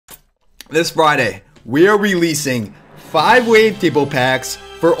this Friday, we are releasing 5 wavetable packs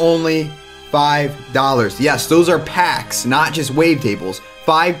for only $5. Yes, those are packs, not just wavetables.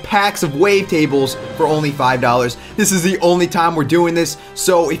 5 packs of wavetables for only $5. This is the only time we're doing this,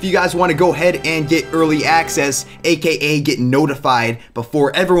 so if you guys want to go ahead and get early access, aka get notified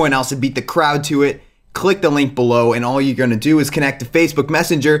before everyone else and beat the crowd to it, click the link below, and all you're going to do is connect to Facebook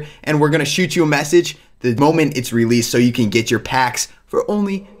Messenger, and we're going to shoot you a message the moment it's released so you can get your packs for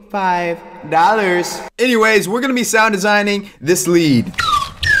only $5. Anyways, we're going to be sound designing this lead.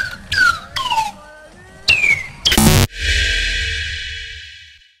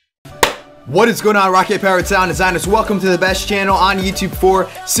 What is going on, Rocket Powered Sound Designers? Welcome to the best channel on YouTube for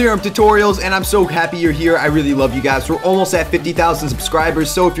Serum tutorials, and I'm so happy you're here. I really love you guys. We're almost at 50,000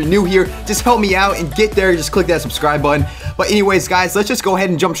 subscribers, so if you're new here, just help me out and get there. Just click that subscribe button. But anyways, guys, let's just go ahead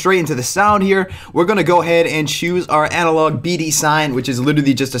and jump straight into the sound here. We're gonna go ahead and choose our analog BD sine, which is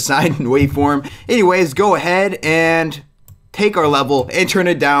literally just a sine waveform. Anyways, go ahead and take our level and turn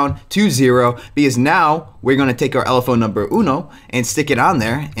it down to 0, because now we're going to take our LFO number uno and stick it on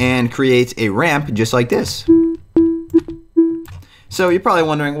there and create a ramp just like this. So you're probably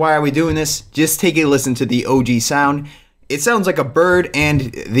wondering, why are we doing this? Just take a listen to the OG sound. It sounds like a bird, and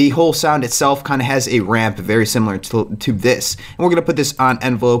the whole sound itself kind of has a ramp very similar to this. And we're going to put this on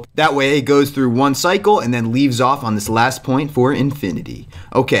envelope. That way it goes through one cycle and then leaves off on this last point for infinity.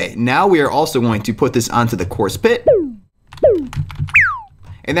 Okay, now we are also going to put this onto the coarse pit.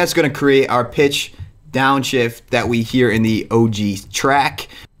 And that's going to create our pitch downshift that we hear in the OG track.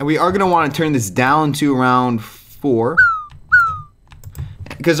 And we are going to want to turn this down to around 4,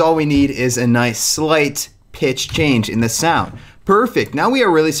 because all we need is a nice slight pitch change in the sound. Perfect. Now we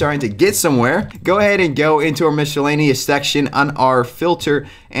are really starting to get somewhere. Go ahead and go into our miscellaneous section on our filter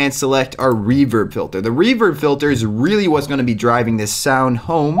and select our reverb filter. The reverb filter is really what's going to be driving this sound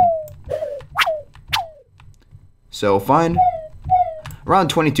home. So find around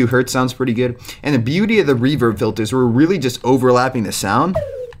 22 hertz sounds pretty good. And the beauty of the reverb filters, we're really just overlapping the sound.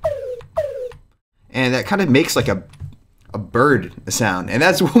 And that kind of makes like a bird sound. And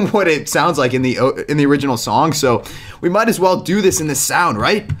that's what it sounds like in the original song. So we might as well do this in the sound,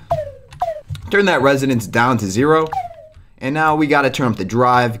 right? Turn that resonance down to 0. And now we got to turn up the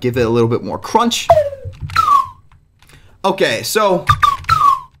drive, give it a little bit more crunch. Okay, so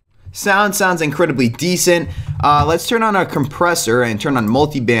sounds incredibly decent. Let's turn on our compressor and turn on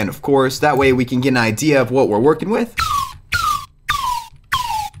multiband, of course. That way we can get an idea of what we're working with.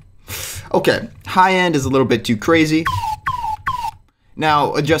 Okay, high end is a little bit too crazy.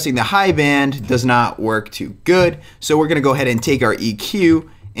 Now, adjusting the high band does not work too good. So we're gonna go ahead and take our EQ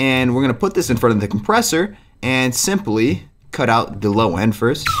and we're gonna put this in front of the compressor and simply cut out the low end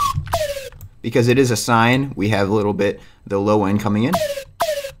first. Because it is a sine, we have a little bit the low end coming in.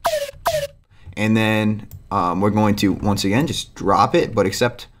 And then we're going to, once again, just drop it, but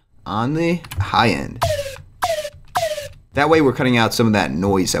except on the high end. That way we're cutting out some of that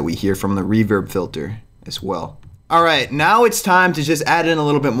noise that we hear from the reverb filter as well. Alright, now it's time to just add in a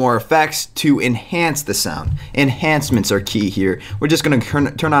little bit more effects to enhance the sound. Enhancements are key here. We're just going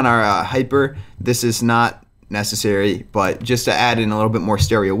to turn on our hyper. This is not necessary, but just to add in a little bit more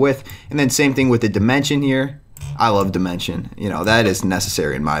stereo width. And then same thing with the dimension here. I love dimension, you know, that is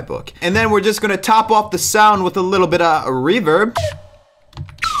necessary in my book. And then we're just gonna top off the sound with a little bit of reverb.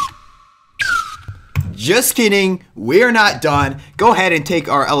 Just kidding, we're not done. Go ahead and take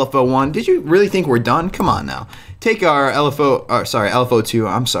our LFO1. Did you really think we're done? Come on now. Take our LFO2,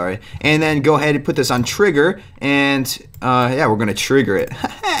 I'm sorry. And then go ahead and put this on trigger, and yeah, we're gonna trigger it.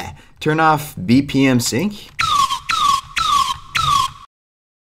 Turn off BPM sync.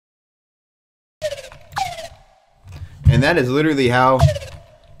 And that is literally how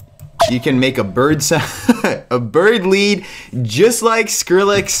you can make a bird sound, a bird lead, just like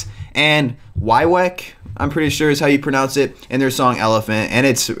Skrillex and Wiwek, I'm pretty sure is how you pronounce it, in their song Elephant. And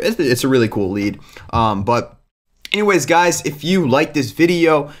it's a really cool lead. But anyways, guys, if you like this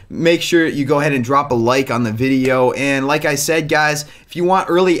video, make sure you go ahead and drop a like on the video. And like I said, guys, if you want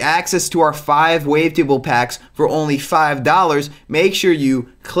early access to our 5 wavetable packs for only $5, make sure you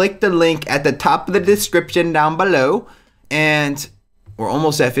click the link at the top of the description down below. And we're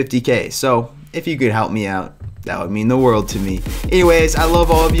almost at 50K, so if you could help me out, that would mean the world to me. Anyways, I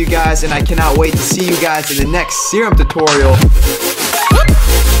love all of you guys, and I cannot wait to see you guys in the next Serum tutorial.